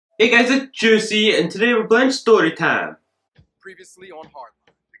Hey guys, it's Juicy, and today we're playing Storytime. Previously on Hardline.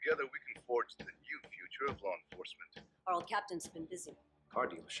 Together we can forge the new future of law enforcement. Our old captain's been busy. Car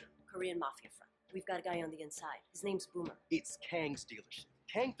dealership. Korean mafia front. We've got a guy on the inside. His name's Boomer. It's Kang's dealership.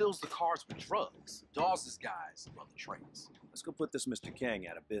 Kang fills the cars with drugs. Dawes' guys run the trains. Let's go put this Mr. Kang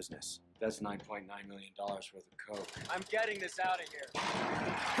out of business. That's $9.9 million worth of coke. I'm getting this out of here.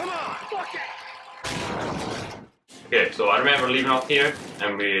 Come on! Fuck it! Okay, so I remember leaving off here,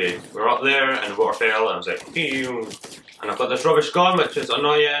 and we were up there, and the water fell, and I was like, phew. And I've got this rubbish gun, which is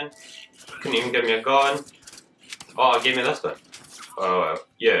annoying. Couldn't even give me a gun. Oh, it gave me this gun. Oh,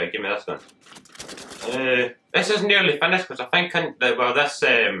 yeah, it gave me this gun. This is nearly finished, because I think, this,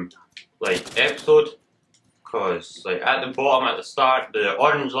 like, episode, because, like, at the bottom, at the start, the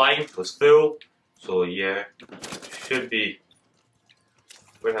orange line was full, so, yeah, should be...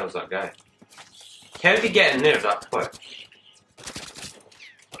 Where the hell's that guy? How did he get in there that quick?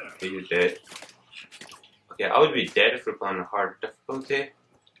 Okay, you're dead. Okay, I would be dead if we're playing a hard difficulty.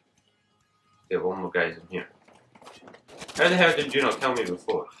 Okay, one more guy's in here. How the hell did you not kill me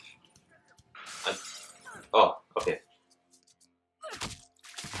before? Oh, okay.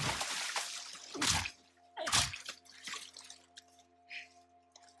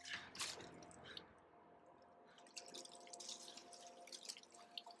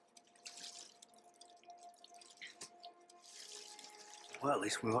 Well, at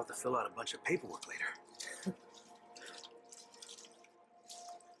least we won't have to fill out a bunch of paperwork later. You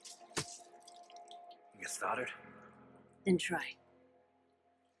get started? Then try.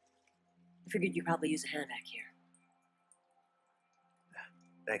 I figured you'd probably use a hand back here.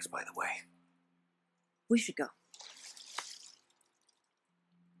 Thanks, by the way. We should go.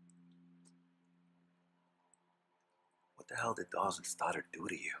 What the hell did Dawes and Stoddard do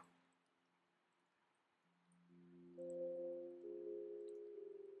to you?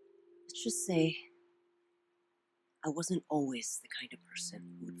 Let's just say I wasn't always the kind of person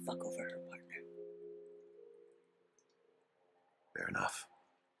who would fuck over her partner. Fair enough.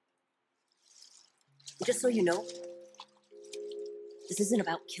 Just so you know, this isn't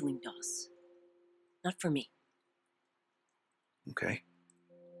about killing Dawes. Not for me. Okay.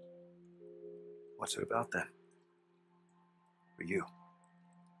 What's it about then? For you?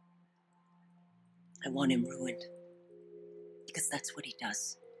 I want him ruined. Because that's what he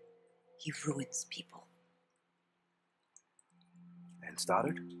does. He ruins people. And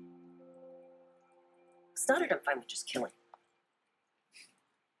Stoddard? Stoddard, I'm fine with just killing.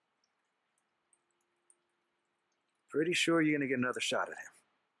 Pretty sure you're gonna get another shot at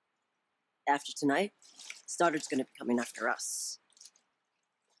him. After tonight, Stoddard's gonna be coming after us.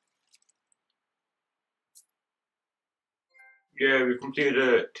 Yeah, we completed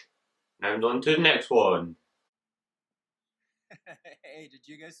it. Now I'm on to the next one. Hey, did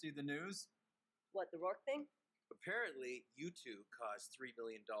you guys see the news? What, the Rourke thing? Apparently, you two caused $3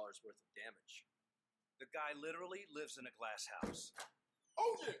 million worth of damage. The guy literally lives in a glass house.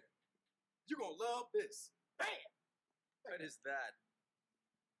 Oh yeah! You're gonna love this. Bam! What is that?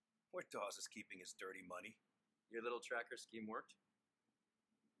 Where Dawes is keeping his dirty money. Your little tracker scheme worked?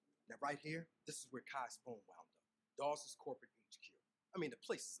 Now right here, this is where Kai's phone wound up. Dawes' corporate HQ. I mean, the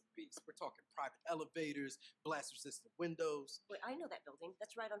place is a beast. We're talking private elevators, blast-resistant windows. Wait, I know that building.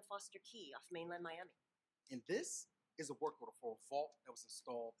 That's right on Foster Key off mainland Miami. And this is a work order for a vault that was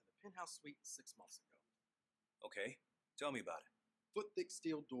installed in the penthouse suite 6 months ago. Okay, tell me about it. Foot-thick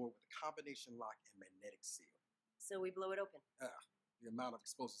steel door with a combination lock and magnetic seal. So we blow it open. The amount of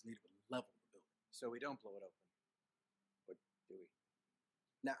explosives needed would level the building. So we don't blow it open. Or do we?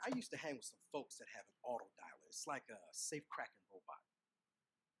 Now, I used to hang with some folks that have an auto dialer. It's like a safe cracking robot.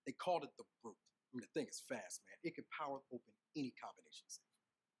 They called it the Brute. I mean, the thing is fast, man. It can power open any combination safe.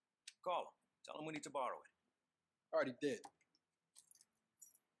 Call him. Tell him we need to borrow it. Already did.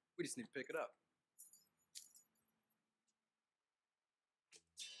 We just need to pick it up.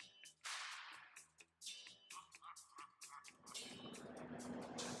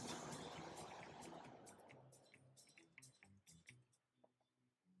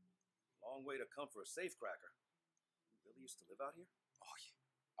 Long way to come for a safecracker. You really used to live out here? Oh, yeah.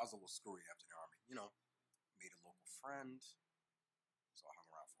 I was a little screwy after the army. You know, made a local friend. So I hung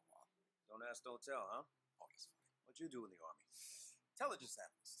around for a while. Don't ask, don't tell, huh? Oh, that's funny. What'd you do in the army? Intelligence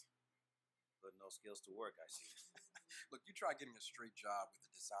analyst. But no skills to work, I see. Look, you try getting a straight job with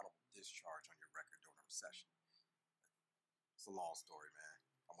a dishonorable discharge on your record during a recession. It's a long story, man.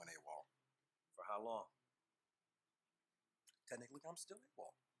 I went AWOL. For how long? Technically, I'm still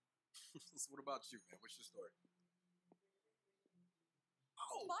AWOL. So what about you, man? What's your story?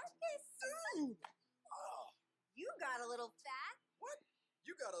 Oh, Marcus! Oh, you got a little fat. What?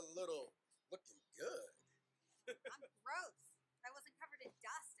 You got a little looking good. I'm gross. If I wasn't covered in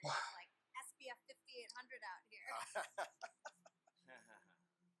dust, I'd look like SPF 5800 out here.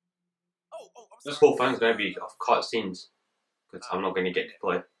 Oh, I'm This sorry. whole thing's gonna be of cutscenes because I'm not gonna get to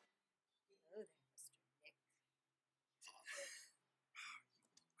play. Hello there, Mr. Nick.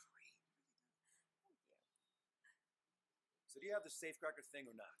 So do you have the safecracker thing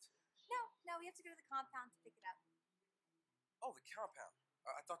or not? No, we have to go to the compound to pick it up. Oh, the compound.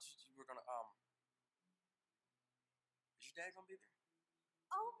 I thought you were gonna Is your dad gonna be there?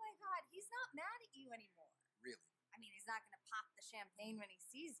 Oh my god, he's not mad at you anymore. Really? I mean, he's not gonna pop the champagne when he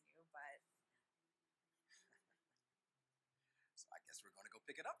sees you, but... So I guess we're gonna go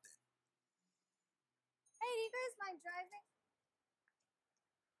pick it up then. Hey, do you guys mind driving?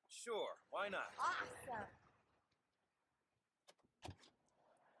 Sure, why not? Awesome.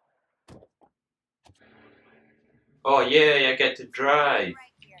 Oh yeah, I get to drive.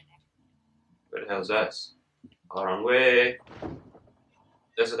 Right here, Nick. Where the hell's this? Oh, wrong way.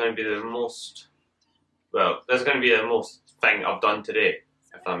 This is going to be the most... Well, this is going to be the most thing I've done today,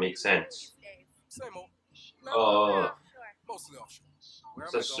 if that makes sense. Same old. Oh, Mostly offshore. Where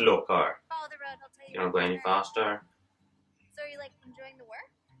it's am a I going? slow car. Follow the road, I'll tell you. You don't go any faster. So are you, like, enjoying the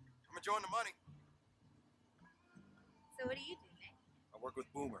work? I'm enjoying the money. So what do you do, Nick? I work with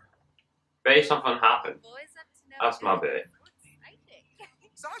Boomer. Bet something happened. Boys up to no That's my good. bet. Exciting.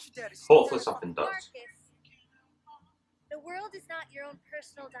 So how's your daddy? Hopefully something does. Marcus, the world is not your own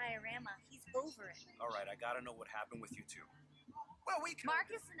personal diorama. He's over it. All right, I gotta know what happened with you two. Well, we can.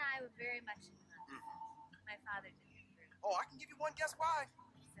 Marcus and I were very much in love. My father didn't approve. Oh, I can give you one guess why.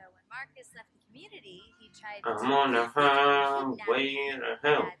 So when Marcus left the community, he tried I'm to on the highway kidnap to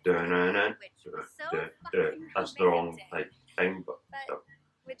hell. Dad, which was so fucking That's the wrong romantic. thing, but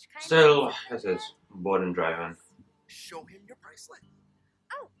Which kind still, of this is boring driving. Show him your bracelet.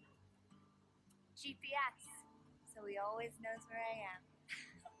 Oh, GPS. So he always knows where I am.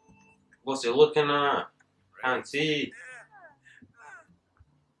 What's he looking at? Can't see.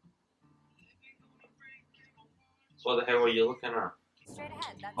 What the hell are you looking at? Straight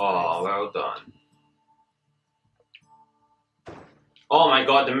ahead. That's Oh, nice. well done. Oh my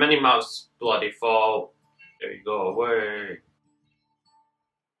god, the mini map's bloody fault. There you go, away.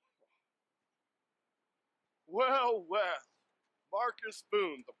 Well, Marcus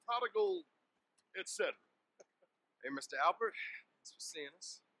Boone, the prodigal, etc. Hey, Mr. Albert. Thanks for seeing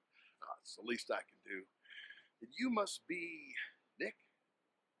us. It's the least I can do. And you must be Nick?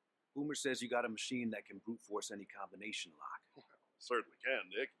 Boomer says you got a machine that can brute force any combination lock. Certainly can,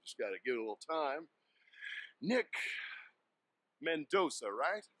 Nick. Just gotta give it a little time. Nick Mendoza,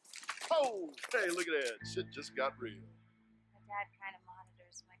 right? Oh, hey, look at that. Shit just got real. My dad kind of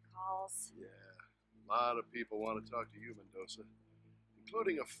monitors my calls. Yeah, a lot of people want to talk to you, Mendoza,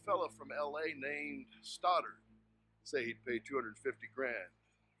 including a fella from L.A. named Stoddard. Say he'd pay $250,000 for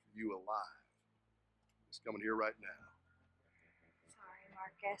you alive. He's coming here right now. Sorry,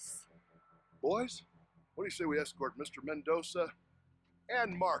 Marcus. Boys, what do you say we escort Mr. Mendoza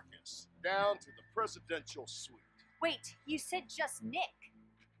and Marcus down to the presidential suite? Wait, you said just Nick.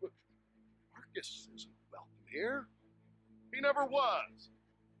 Marcus isn't welcome here. He never was.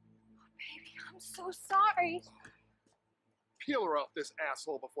 Baby, I'm so sorry. Peel her off this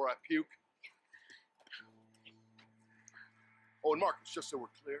asshole before I puke. Oh, and Marcus, just so we're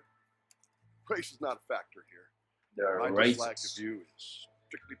clear, race is not a factor here. They're My dislike racist. of you is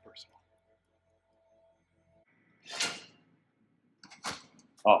strictly personal.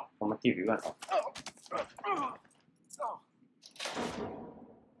 Oh, on my TV went off.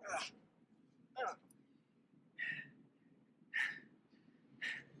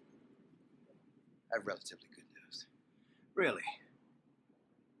 I have relatively good news. Really?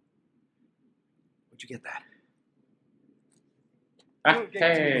 Where'd you get that?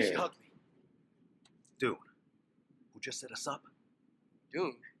 Hey. She hugged me. Dune, who just set us up?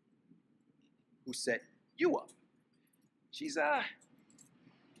 Dune, who set you up. She's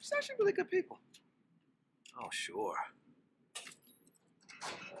actually really good people. Oh, sure.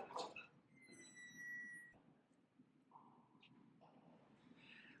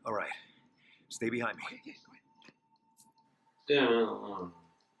 All right, stay behind me. Okay, go ahead. Damn.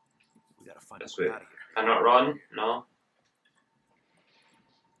 We gotta find That's a way weird. out of here. Cannot run? No. What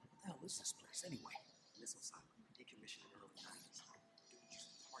the hell is this place anyway? Missile site decommissioned in the early 90s.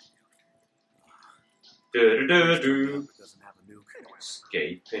 Do do do. It doesn't have a nuke.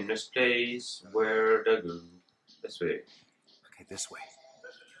 Escape in this place where the go. This way. Okay, this way.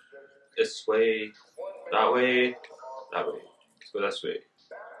 This way. That way. That way. Let's go this way.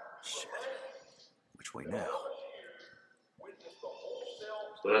 Shit. Which way now?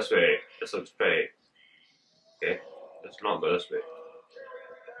 Go this way. This looks pretty. Okay, let's not go this way.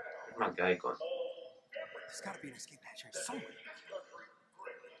 Where's my guy gone? There's gotta be an escape hatch here somewhere.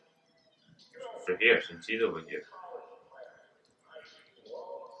 For here, since he's over here.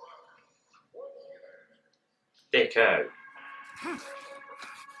 Dick out.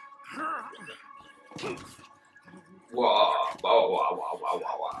 Whoa, whoa, whoa, whoa, whoa,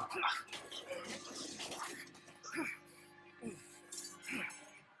 whoa, whoa.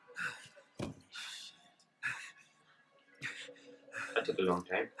 That took a long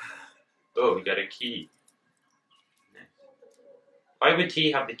time. Oh, we got a key. Why would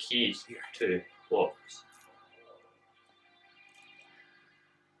he have the keys to locks?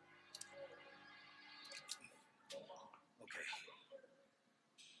 Okay.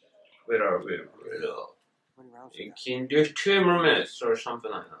 Where are we? You can do 2 more minutes or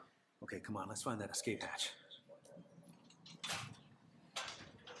something like that. Okay, come on, let's find that escape hatch.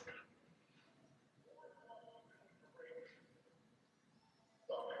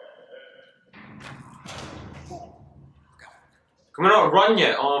 Come on, not run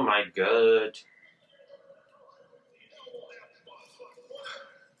yet! Oh my god.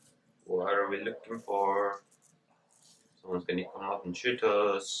 What are we looking for? Someone's gonna come up and shoot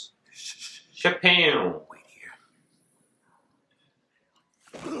us. Chappelle! Wait here.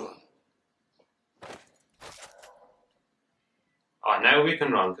 Oh, now we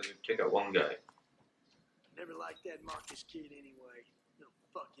can run because we took out one guy. Never liked that Marcus kid anyway. Little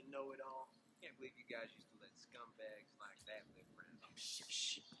fucking know-it-all. Can't believe you guys used to let scumbags like that live around. Oh,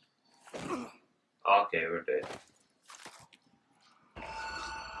 shit. Okay, we're dead.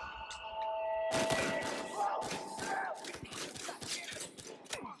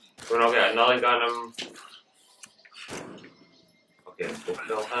 We're not getting another gun. Okay, let's go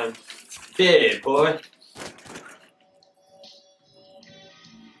kill him. Dead, boy!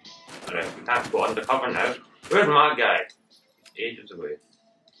 Alright, we can't go undercover now. Where's my guy? Ages away.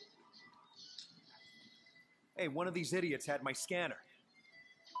 Hey, one of these idiots had my scanner.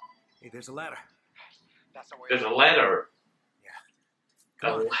 Hey, there's a ladder. There's a ladder. Yeah.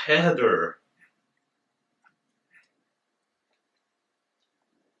 A ladder.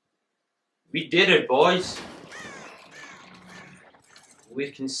 We did it, boys. We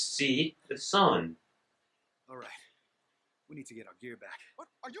can see the sun. All right. We need to get our gear back. What?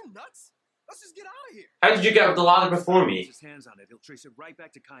 Are you nuts? Let's just get out of here. How did you get up the ladder before me? His hands on it. He'll trace it right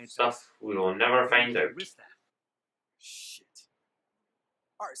back to Kyan's Stuff we will never find out. Risk that. Shit.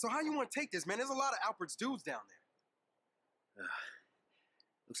 All right, so how you want to take this, man? There's a lot of Albert's dudes down there.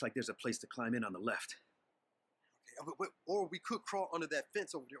 Looks like there's a place to climb in on the left. Okay, but, or we could crawl under that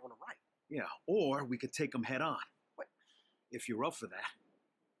fence over there on the right. Yeah, or we could take them head on. What? If you're up for that.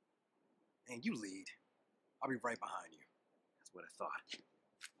 And you lead. I'll be right behind you. That's what I thought.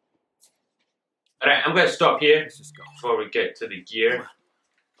 Alright, I'm going to stop here Let's just go. before we get to the gear.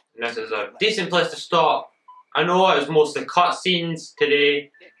 And this is a decent place to stop. I know it was mostly cutscenes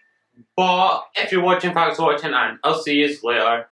today, but if you're watching, thanks for watching, and I'll see you later.